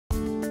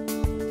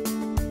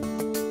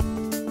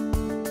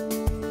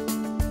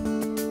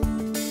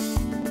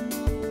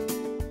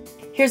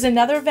Here's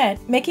another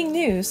event making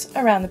news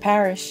around the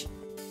parish.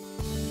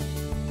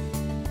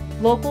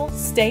 Local,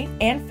 state,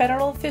 and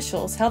federal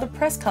officials held a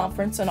press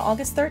conference on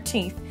August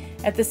 13th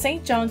at the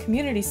St. John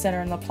Community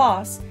Center in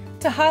LaPlace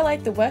to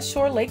highlight the West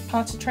Shore Lake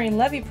Pontchartrain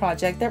Levee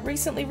project that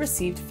recently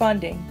received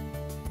funding.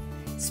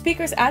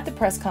 Speakers at the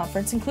press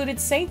conference included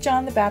St.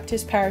 John the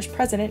Baptist Parish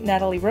President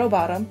Natalie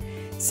Rowbottom,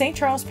 St.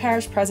 Charles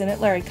Parish President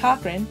Larry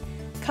Cochran,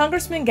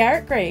 Congressman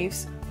Garrett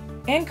Graves,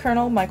 and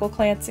Colonel Michael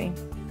Clancy.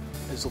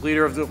 As the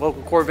leader of the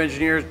local Corps of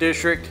Engineers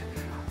district,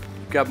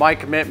 you got my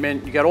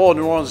commitment, you got all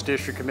New Orleans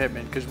district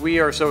commitment, because we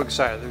are so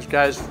excited.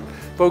 There's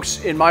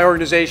folks in my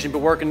organization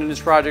been working in this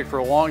project for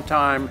a long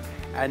time,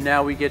 and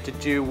now we get to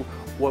do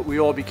what we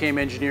all became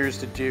engineers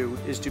to do,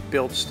 is to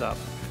build stuff.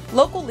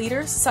 Local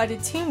leaders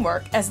cited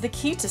teamwork as the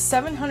key to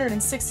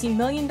 $760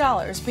 million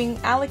being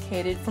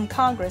allocated from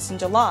Congress in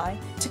July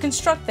to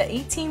construct the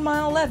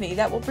 18-mile levee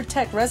that will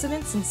protect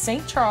residents in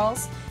St.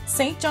 Charles,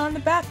 St. John the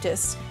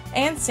Baptist,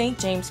 and St.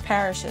 James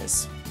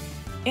parishes.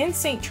 In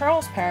St.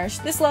 Charles Parish,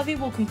 this levee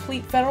will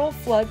complete federal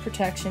flood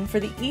protection for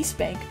the East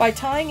Bank by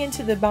tying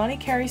into the Bonnie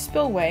Carey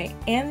Spillway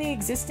and the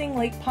existing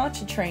Lake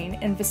Pontchartrain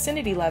and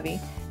vicinity levee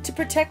to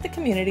protect the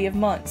community of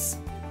Muntz.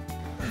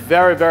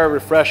 Very, very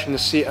refreshing to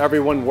see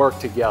everyone work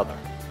together.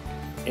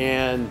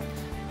 And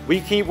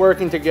we keep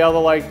working together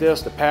like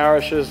this, the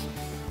parishes,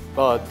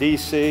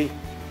 DC,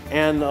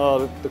 and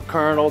the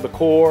Colonel, the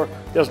Corps.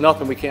 There's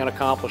nothing we can't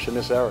accomplish in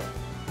this area.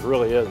 It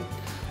really isn't.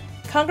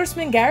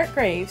 Congressman Garrett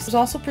Graves was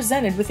also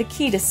presented with a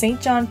key to St.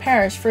 John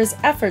Parish for his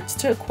efforts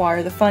to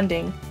acquire the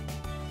funding.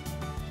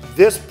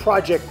 This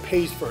project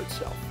pays for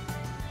itself.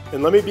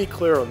 And let me be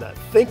clear on that.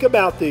 Think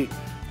about the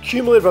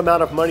cumulative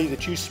amount of money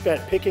that you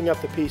spent picking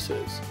up the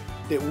pieces,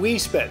 that we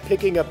spent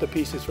picking up the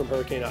pieces from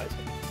Hurricane Isaac.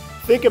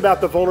 Think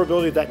about the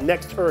vulnerability of that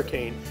next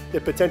hurricane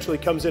that potentially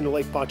comes into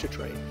Lake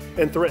Pontchartrain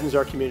and threatens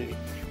our community.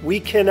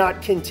 We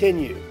cannot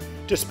continue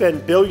to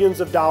spend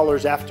billions of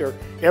dollars after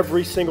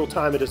every single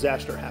time a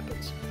disaster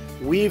happens.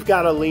 We've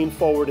got to lean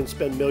forward and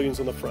spend millions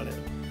on the front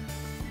end.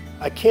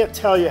 I can't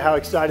tell you how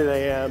excited I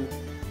am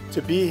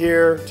to be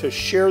here to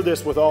share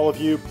this with all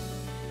of you.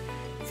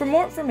 For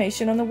more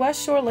information on the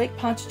West Shore Lake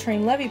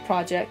Pontchartrain Levee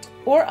project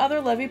or other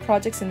levee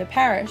projects in the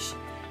parish,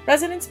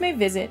 residents may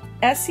visit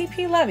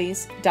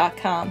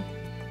scplevees.com.